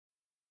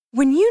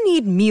When you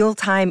need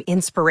mealtime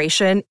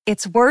inspiration,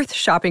 it's worth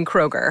shopping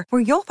Kroger,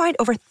 where you'll find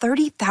over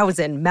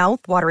 30,000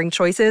 mouth-watering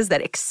choices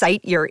that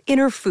excite your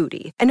inner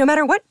foodie. And no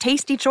matter what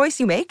tasty choice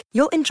you make,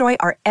 you'll enjoy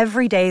our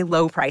everyday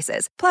low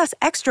prices, plus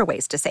extra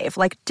ways to save,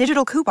 like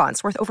digital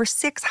coupons worth over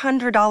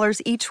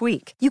 $600 each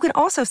week. You can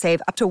also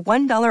save up to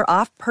 $1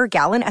 off per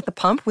gallon at the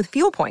pump with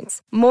fuel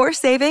points. More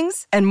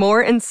savings and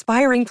more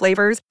inspiring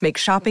flavors make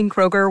shopping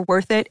Kroger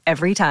worth it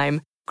every time.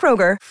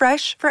 Kroger,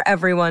 fresh for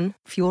everyone.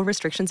 Fuel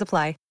restrictions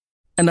apply.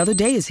 Another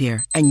day is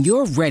here, and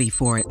you're ready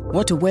for it.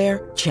 What to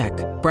wear? Check.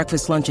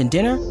 Breakfast, lunch, and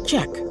dinner?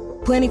 Check.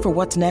 Planning for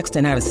what's next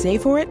and how to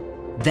save for it?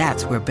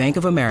 That's where Bank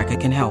of America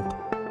can help.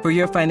 For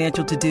your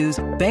financial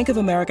to-dos, Bank of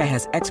America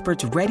has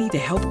experts ready to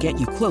help get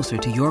you closer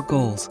to your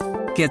goals.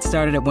 Get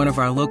started at one of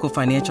our local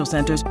financial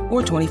centers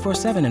or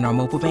 24/7 in our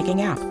mobile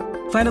banking app.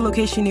 Find a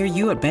location near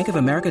you at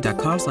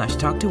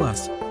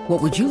bankofamerica.com/talktous. What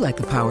would you like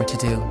the power to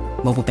do?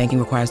 Mobile banking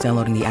requires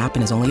downloading the app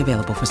and is only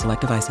available for select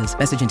devices.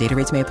 Message and data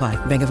rates may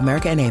apply. Bank of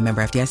America N.A.,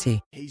 member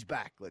FDIC. He's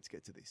back. Let's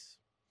get to this.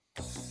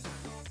 To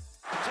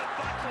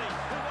Buckley,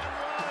 who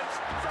unrides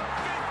from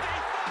 55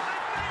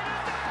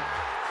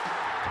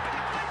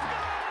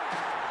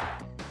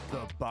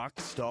 metres. The buck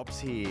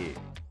stops here.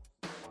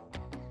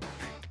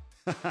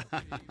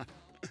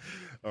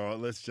 All right,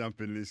 let's jump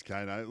into this,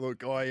 Kano.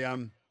 Look,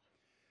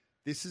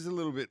 this is a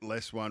little bit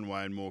less one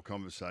way and more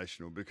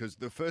conversational, because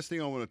the first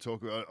thing I want to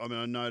talk about,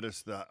 I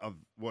noticed that I've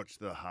watched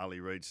the Harley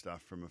Reid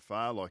stuff from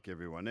afar like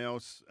everyone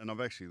else, and I've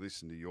actually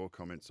listened to your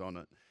comments on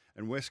it.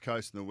 And West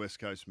Coast and the West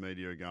Coast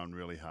media are going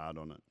really hard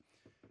on it.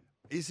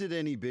 Is it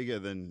any bigger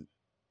than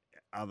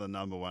other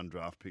number one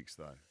draft picks,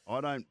 though? I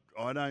don't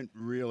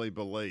really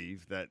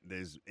believe that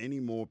there's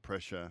any more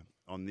pressure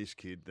on this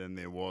kid than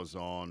there was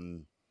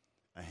on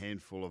a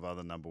handful of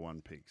other number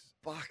one picks.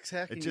 Bucks,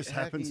 how can It just you,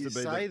 how happens can you to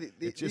be say the,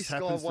 that it just this guy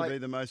happens to be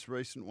the most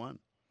recent one.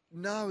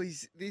 No,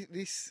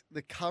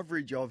 the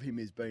coverage of him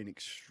has been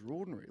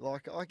extraordinary.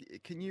 Like,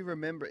 can you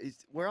remember?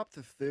 We're up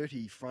to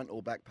 30 front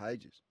or back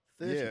pages.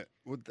 30. Yeah,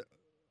 well,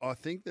 I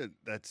think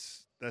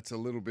that's a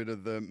little bit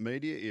of the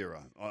media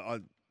era. I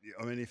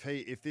mean,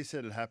 if this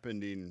had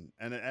happened in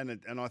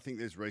and I think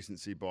there's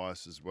recency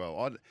bias as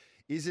well.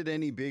 Is it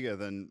any bigger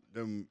than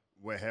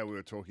how we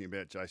were talking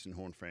about Jason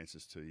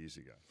Horne-Francis 2 years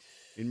ago?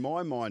 In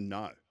my mind,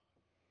 no,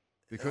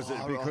 because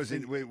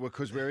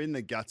we're in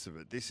the guts of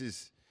it. This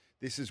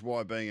is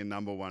why being a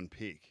number one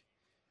pick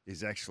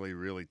is actually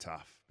really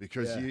tough,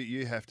 because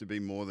you have to be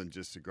more than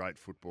just a great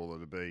footballer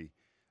to be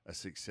a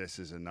success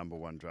as a number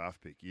one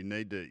draft pick. You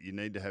need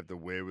to have the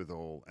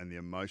wherewithal and the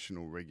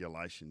emotional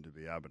regulation to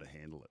be able to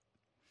handle it.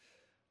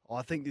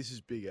 I think this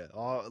is bigger.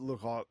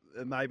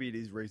 Maybe it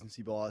is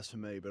recency bias for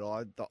me, but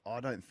I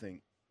don't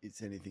think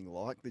it's anything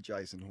like the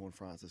Jason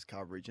Horne-Francis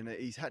coverage, and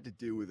he's had to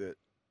deal with it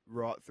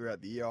right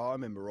throughout the year. I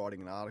remember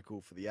writing an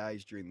article for The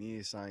Age during the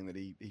year saying that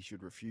he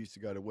should refuse to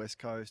go to West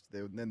Coast.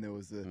 Then there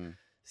was the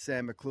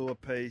Sam McClure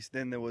piece.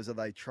 Then there was, are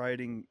they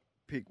trading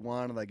pick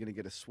one? Are they going to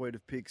get a suite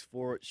of picks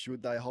for it?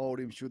 Should they hold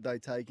him? Should they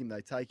take him?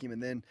 They take him.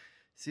 And then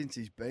since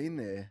he's been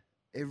there,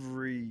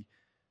 every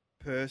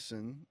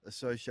person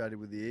associated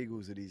with the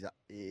Eagles that he's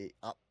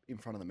up in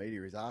front of the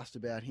media is asked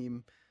about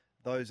him.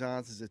 Those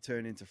answers are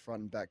turned into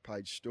front and back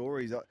page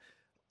stories.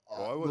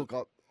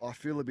 I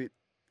feel a bit,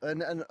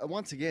 and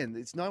once again,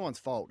 it's no one's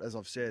fault, as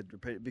I've said,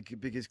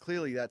 because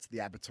clearly that's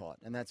the appetite,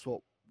 and that's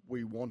what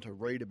we want to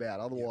read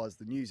about. Otherwise,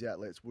 the news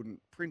outlets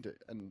wouldn't print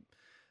it, and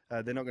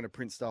they're not going to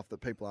print stuff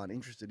that people aren't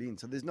interested in.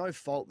 So there's no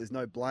fault, there's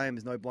no blame.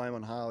 There's no blame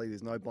on Harley.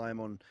 There's no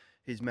blame on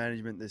his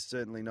management. There's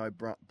certainly no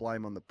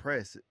blame on the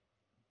press.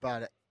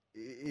 But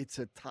it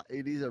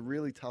is a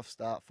really tough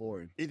start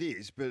for him. It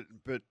is, but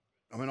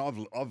I mean,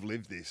 I've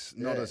lived this,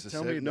 not as a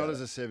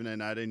 17,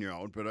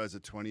 18-year-old, but as a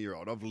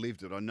 20-year-old. I've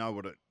lived it. I know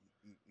what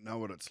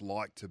it's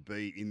like to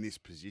be in this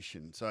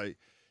position. So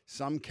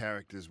some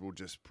characters will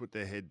just put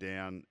their head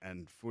down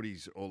and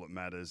footy's all that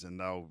matters, and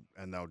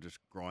they'll just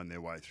grind their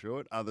way through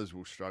it. Others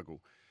will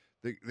struggle.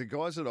 The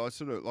guys that I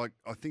sort of like,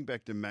 I think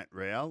back to Matt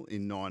Rowell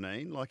in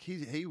 19. Like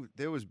he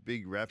there was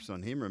big raps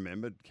on him.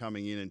 Remember,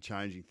 coming in and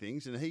changing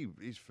things, and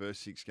his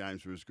first 6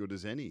 games were as good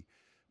as any.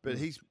 But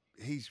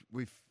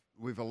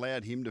we've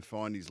allowed him to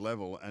find his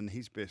level, and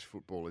his best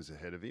football is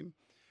ahead of him.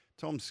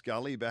 Tom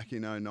Scully back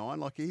in 09,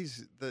 like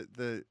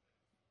the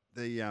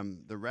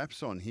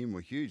raps on him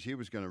were huge. He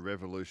was going to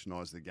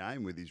revolutionise the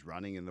game with his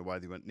running and the way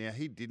they went. Now,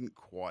 he didn't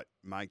quite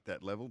make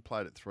that level,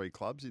 played at 3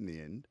 clubs in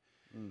the end.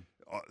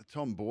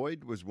 Tom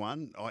Boyd was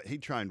one. He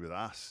trained with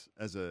us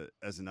as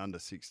an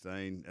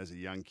under-16, as a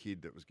young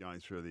kid that was going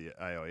through the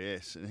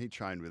AIS, and he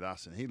trained with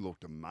us, and he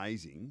looked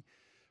amazing.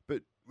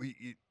 But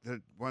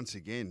once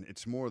again,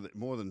 it's more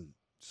than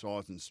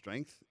size and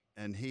strength,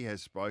 and he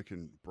has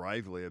spoken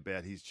bravely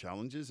about his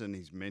challenges and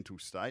his mental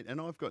state, and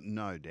I've got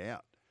no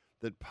doubt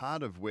that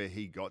part of where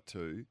he got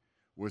to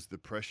was the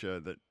pressure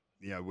that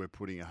we're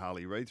putting a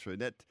Harley Reid through.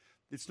 That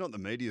it's not the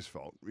media's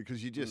fault,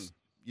 because you're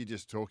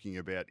just talking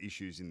about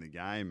issues in the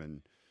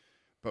game,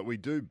 but we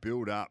do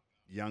build up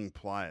young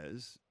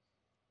players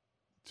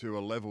to a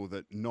level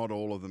that not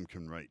all of them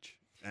can reach.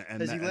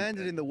 Has he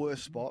landed in the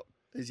worst spot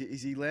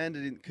Is he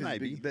landed in?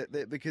 Maybe.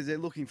 Because they're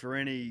looking for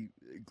any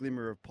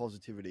glimmer of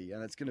positivity,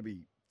 and it's going to be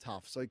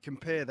tough. So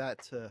compare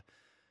that to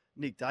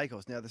Nick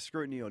Dacos. Now, the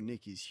scrutiny on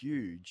Nick is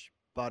huge,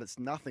 but it's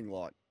nothing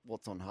like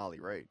what's on Harley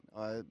Reid.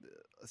 I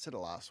said it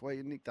last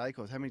week. Nick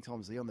Dacos, how many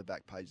times is he on the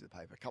back page of the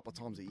paper? A couple of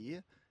times a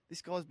year?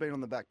 This guy's been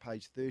on the back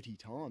page 30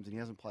 times, and he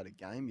hasn't played a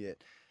game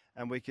yet.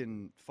 And we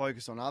can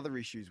focus on other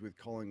issues with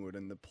Collingwood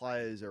and the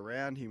players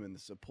around him and the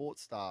support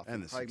staff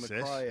and Craig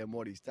success. McRae and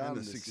what he's done. And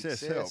the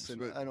success helps.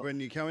 But when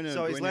you come in,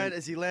 so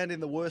has he landed in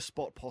the worst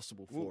spot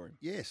possible for him?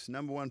 Yes,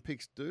 number one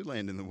picks do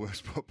land in the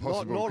worst spot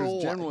possible. Not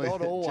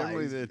always.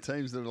 Generally, they're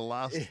teams that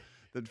are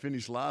that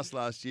finished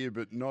last year,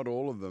 but not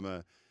all of them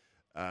are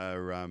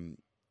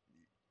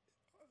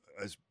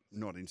as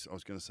not. I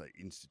was going to say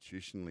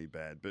institutionally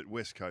bad, but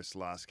West Coast's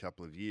last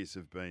couple of years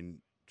have been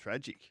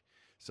tragic.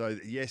 So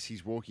yes,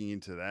 he's walking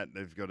into that.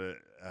 They've got a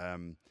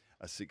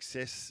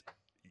success,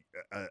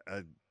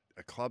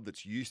 a club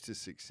that's used to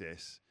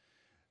success,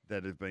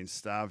 that have been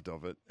starved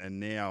of it, and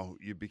now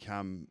you're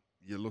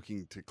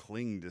looking to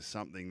cling to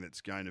something that's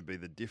going to be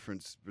the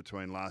difference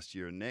between last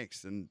year and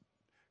next. And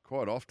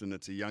quite often,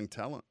 it's a young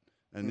talent,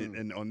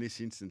 and on this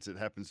instance, it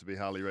happens to be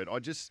Harley Reid. I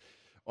just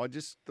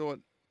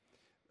thought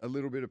a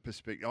little bit of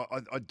perspective.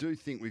 I do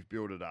think we've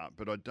built it up,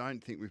 but I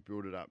don't think we've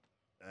built it up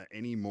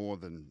any more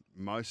than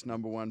most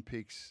number one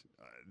picks.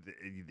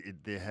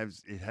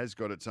 It has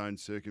got its own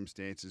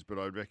circumstances, but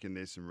I reckon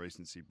there's some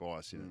recency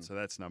bias in it. So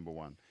that's number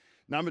one.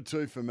 Number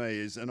two for me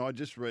is, and I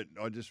just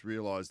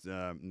realised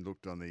and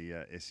looked on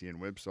the SEN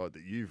website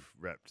that you've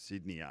wrapped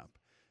Sydney up,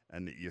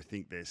 and that you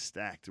think they're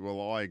stacked. Well,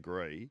 I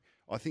agree.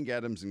 I think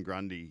Adams and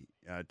Grundy,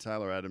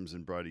 Taylor Adams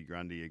and Brodie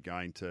Grundy are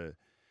going to.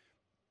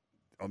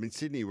 I mean,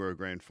 Sydney were a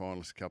grand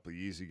finalist a couple of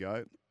years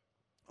ago.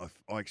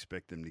 I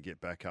expect them to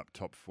get back up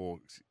top four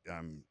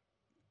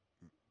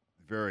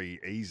very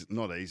easy,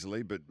 not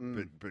easily, but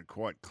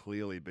quite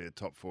clearly be a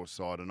top four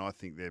side. And I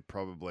think they're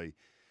probably,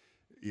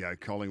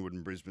 Collingwood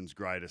and Brisbane's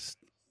greatest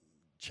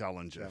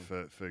challenger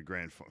for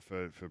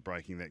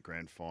breaking that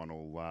grand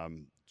final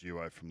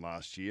duo from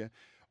last year.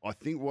 I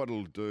think what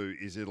it'll do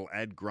is it'll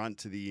add grunt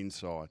to the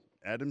inside.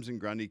 Adams and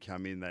Grundy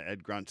come in, they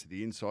add grunt to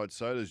the inside.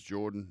 So does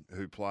Jordan,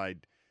 who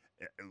played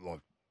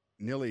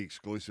nearly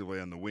exclusively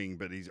on the wing,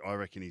 but I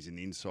reckon he's an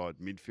inside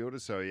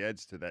midfielder, so he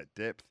adds to that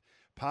depth.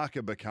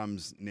 Parker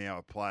becomes now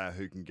a player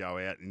who can go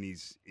out in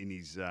his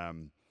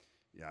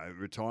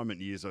retirement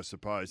years, I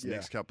suppose. The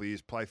next couple of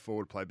years, play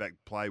forward, play back,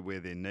 play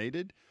where they're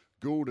needed.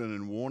 Goulden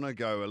and Warner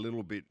go a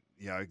little bit,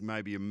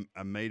 maybe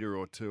a metre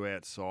or two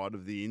outside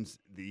of the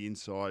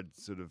inside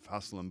sort of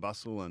hustle and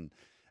bustle,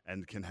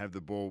 and can have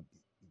the ball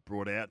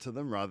brought out to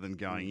them rather than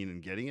going in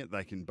and getting it.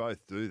 They can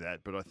both do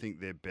that, but I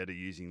think they're better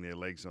using their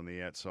legs on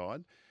the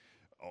outside.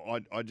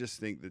 I just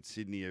think that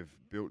Sydney have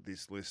built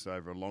this list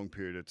over a long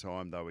period of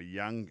time. They were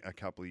young a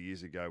couple of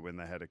years ago when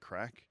they had a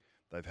crack.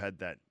 They've had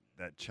that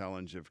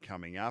challenge of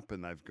coming up,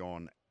 and they've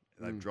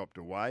dropped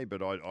away.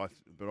 But I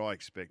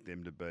expect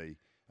them to be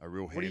a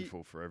real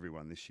handful for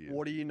everyone this year.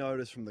 What do you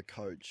notice from the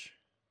coach?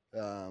 It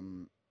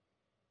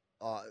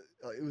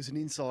was an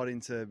insight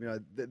into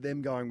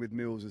them going with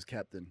Mills as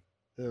captain.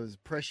 There was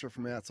pressure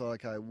from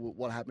outside. Okay,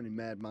 what happened in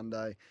Mad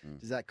Monday?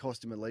 Does that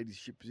cost him a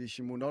leadership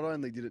position? Well, not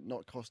only did it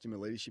not cost him a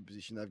leadership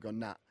position, they've gone,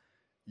 nah,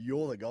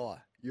 you're the guy.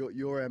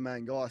 You're our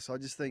main guy. So I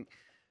just think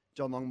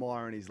John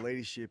Longmire and his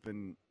leadership,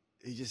 and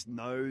he just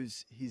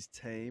knows his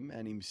team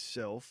and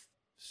himself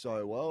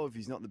so well. If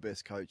he's not the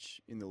best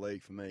coach in the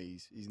league for me,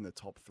 he's in the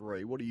top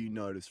three. What do you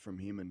notice from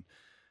him and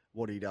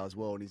what he does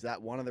well? And is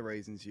that one of the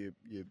reasons you're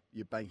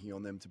banking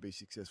on them to be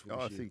successful this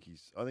year?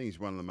 I think he's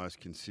one of the most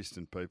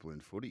consistent people in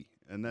footy,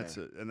 and that's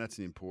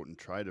an important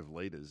trait of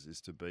leaders,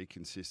 is to be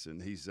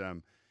consistent. He's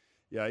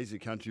a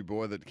country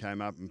boy that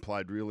came up and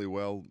played really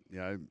well,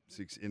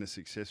 in a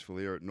successful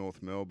era at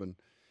North Melbourne.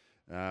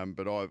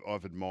 But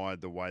I've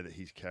admired the way that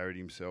he's carried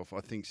himself.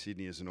 I think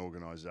Sydney as an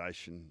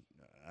organisation,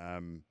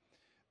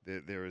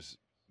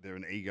 they're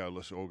an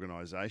egoless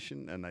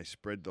organisation, and they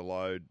spread the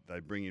load. They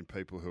bring in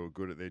people who are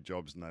good at their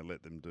jobs, and they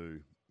let them do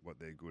what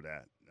they're good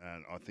at.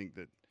 And I think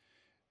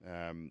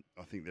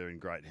they're in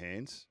great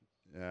hands.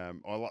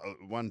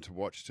 One to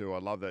watch too. I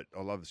love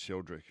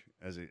Sheldrick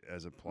as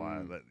a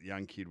player. That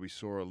young kid, we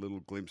saw a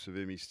little glimpse of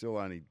him. He's still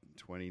only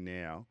 20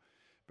 now,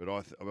 but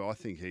I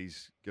think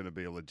he's going to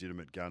be a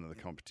legitimate gun of the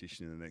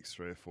competition in the next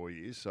 3 or 4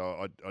 years.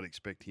 So I'd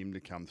expect him to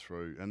come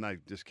through, and they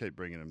just keep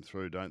bringing him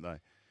through, don't they?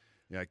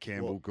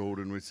 Campbell,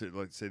 Goulden, we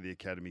see the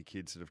academy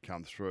kids that have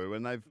come through,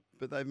 and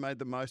they've made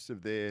the most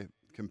of their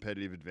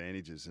competitive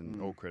advantages,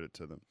 and all credit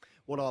to them.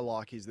 What I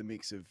like is the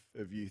mix of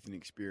youth and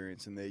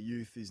experience, and their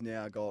youth has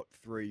now got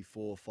 3,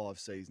 4, 5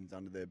 seasons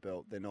under their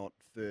belt. They're not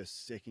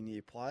first, second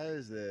year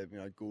players. They're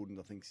Goulden,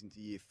 I think, into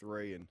year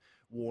 3, and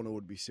Warner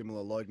would be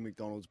similar. Logan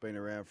McDonald's been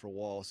around for a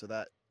while, so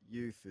that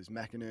youth, there's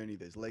McInerney,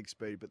 there's leg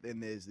speed, but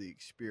then there's the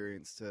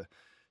experience to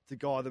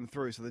guide them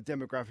through. So the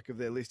demographic of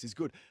their list is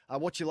good.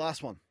 What's your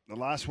last one? The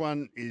last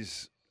one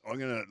is, I'm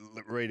going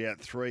to read out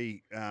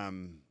three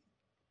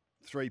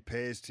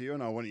pairs to you,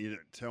 and I want you to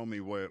tell me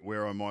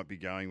where I might be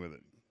going with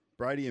it.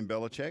 Brady and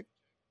Belichick,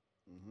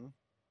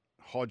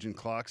 Hodge and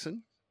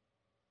Clarkson,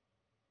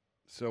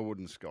 Selwood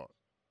and Scott.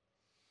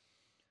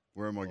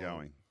 Where am I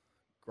going?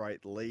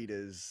 Great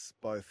leaders,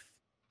 both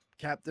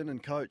captain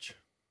and coach.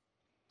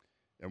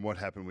 And what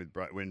happened with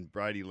when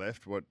Brady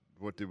left? What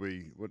was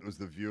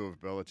the view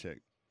of Belichick?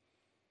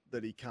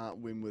 That he can't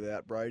win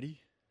without Brady.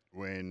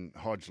 When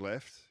Hodge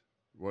left,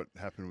 what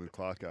happened with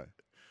Clarko?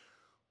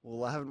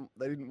 Well,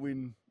 they didn't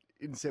win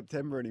in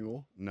September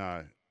anymore.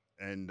 No,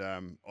 and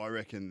I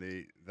reckon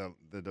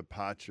the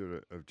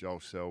departure of Joel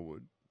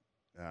Selwood.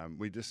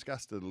 We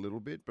discussed it a little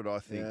bit, but I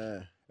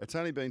think it's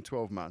only been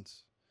 12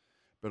 months.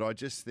 But I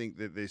just think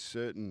that there's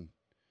certain,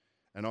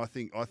 and I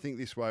think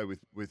this way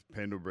with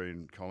Pendlebury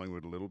and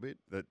Collingwood a little bit,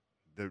 that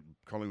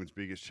Collingwood's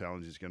biggest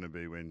challenge is going to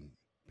be when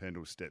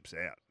Pendle steps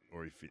out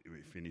or he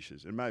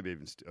finishes, and maybe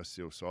even a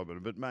Steele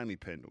Cyber, but mainly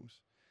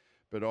Pendle's.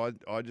 But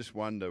I just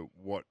wonder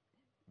what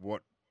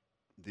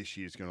this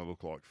year's going to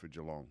look like for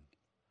Geelong.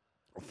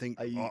 I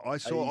think I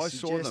saw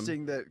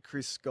suggesting that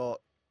Chris Scott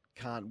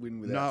can't win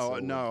without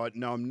Selwood?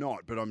 No, I'm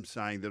not. But I'm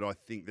saying that I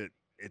think that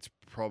it's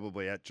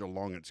probably at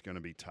Geelong it's going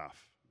to be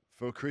tough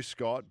for Chris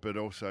Scott, but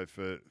also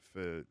for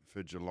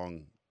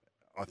Geelong.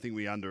 I think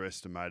we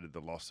underestimated the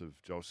loss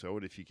of Joel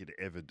Selwood, if he could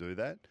ever do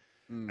that.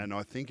 And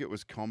I think it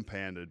was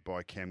compounded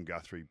by Cam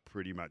Guthrie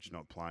pretty much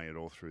not playing it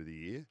all through the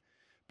year.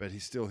 But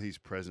his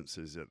presence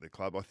is at the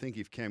club. I think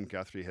if Cam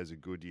Guthrie has a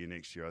good year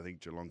next year, I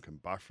think Geelong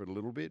can buffer it a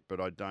little bit. But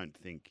I don't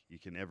think you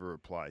can ever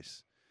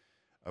replace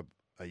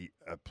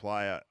a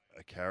player,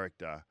 a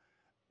character,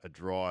 a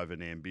drive,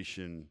 an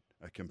ambition,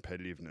 a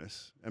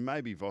competitiveness, and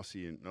maybe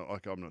Vossi and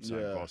I'm not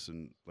saying Voss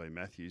and Lee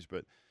Matthews,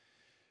 but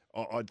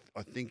I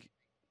think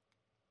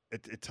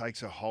it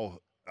takes a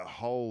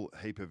whole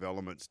heap of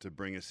elements to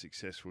bring a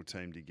successful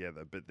team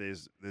together. But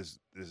there's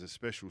a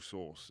special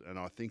sauce, and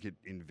I think it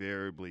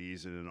invariably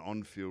is an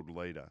on-field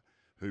leader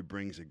who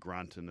brings a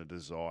grunt and a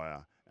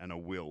desire and a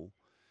will.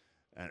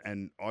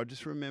 And I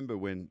just remember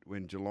when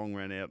Geelong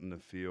ran out in the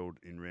field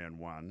in round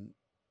one,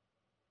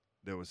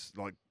 there was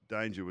like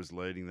Danger was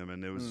leading them,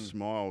 and there was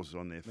smiles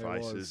on their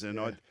faces,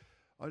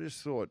 I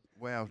just thought,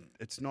 wow,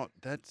 it's not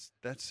that's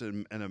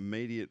an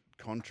immediate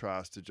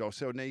contrast to Joel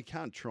Selwood. Now you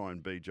can't try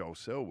and be Joel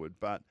Selwood,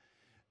 but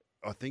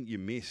I think you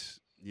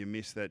miss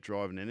that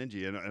drive and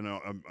energy, and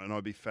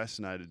I'd be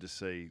fascinated to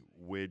see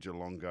where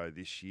Geelong go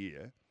this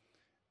year,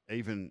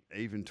 even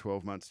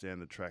 12 months down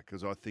the track,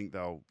 because I think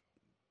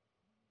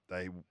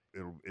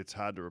it's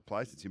hard to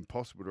replace. It's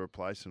impossible to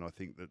replace, and I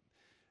think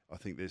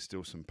there's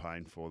still some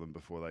pain for them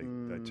before they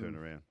turn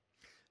around.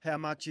 How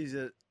much is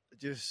it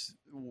just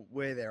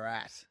where they're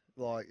at?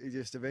 Like, it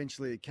just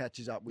eventually it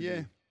catches up with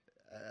you.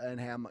 And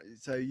how much?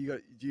 So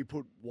do you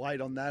put weight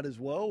on that as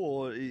well,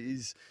 or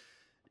is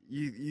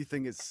you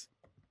think it's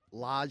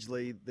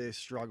largely their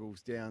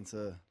struggles down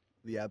to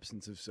the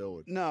absence of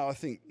Selwood? No, I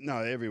think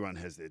everyone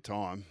has their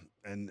time,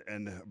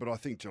 but I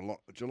think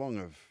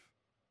Geelong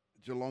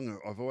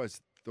I've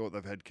always thought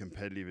they've had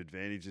competitive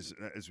advantages,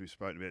 as we've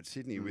spoken about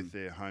Sydney, with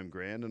their home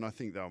ground, and I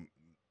think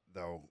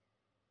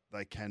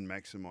they can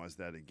maximise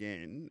that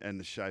again, and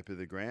the shape of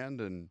the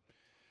ground, and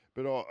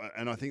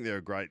I think they're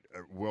a great,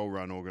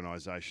 well-run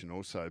organisation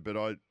also. But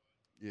I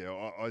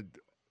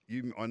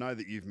know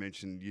that you've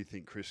mentioned you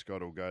think Chris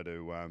Scott will go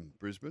to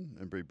Brisbane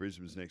and be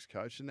Brisbane's next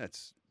coach, and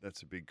that's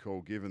a big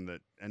call, given that,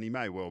 and he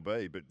may well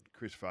be, but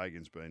Chris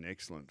Fagan's been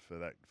excellent for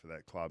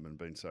that club and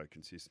been so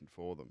consistent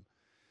for them.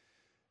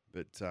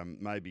 But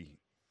maybe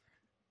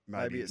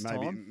it's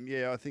time.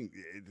 Yeah, I think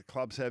the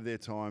clubs have their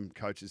time,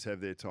 coaches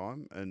have their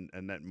time, and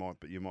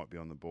you might be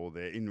on the ball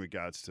there in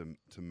regards to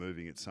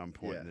moving at some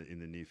point in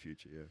the near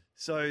future. Yeah.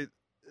 So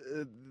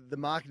the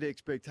market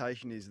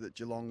expectation is that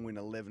Geelong win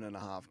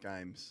 11.5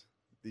 games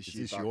this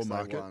year. Is this your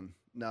market?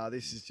 No,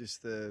 this is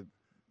just the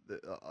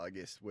I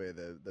guess where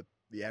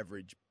the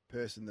average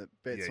person that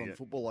bets on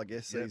football, I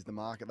guess, sees the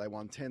market. They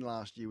won 10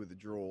 last year with a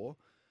draw.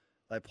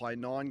 They play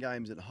 9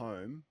 games at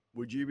home.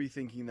 Would you be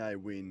thinking they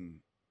win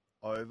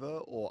over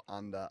or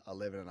under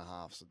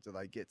 11.5? So do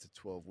they get to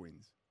 12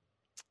 wins?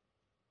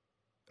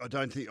 I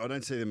don't see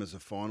them as a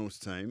finals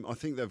team. I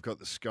think they've got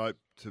the scope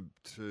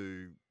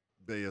to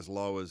be as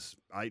low as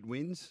 8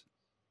 wins,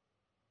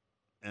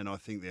 and I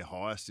think their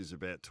highest is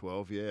about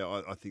 12.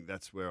 Yeah, I think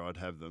that's where I'd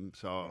have them.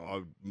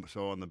 So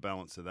so on the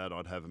balance of that,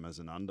 I'd have them as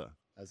an under.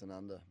 As an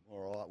under.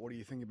 All right. What do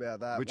you think about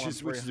that? Which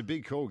is a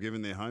big call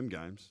given their home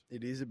games.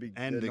 It is a big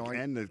and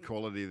the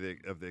quality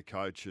of their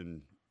coach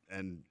and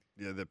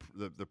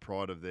the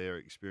pride of their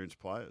experienced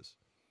players.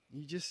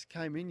 You just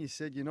came in. You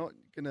said you're not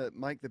going to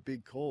make the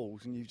big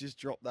calls, and you've just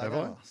dropped that Have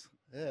ass.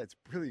 Yeah, it's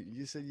brilliant.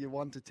 You said you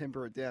want to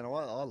temper it down. I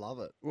love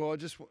it. Well, I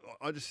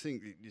just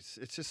think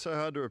it's just so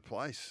hard to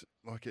replace.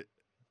 Like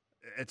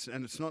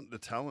it's not the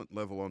talent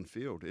level on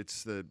field.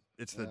 It's the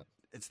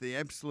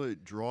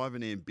absolute drive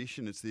and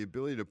ambition. It's the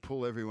ability to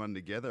pull everyone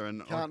together.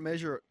 And can't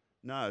measure it.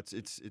 No,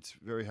 it's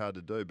very hard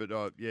to do. But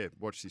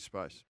watch this space.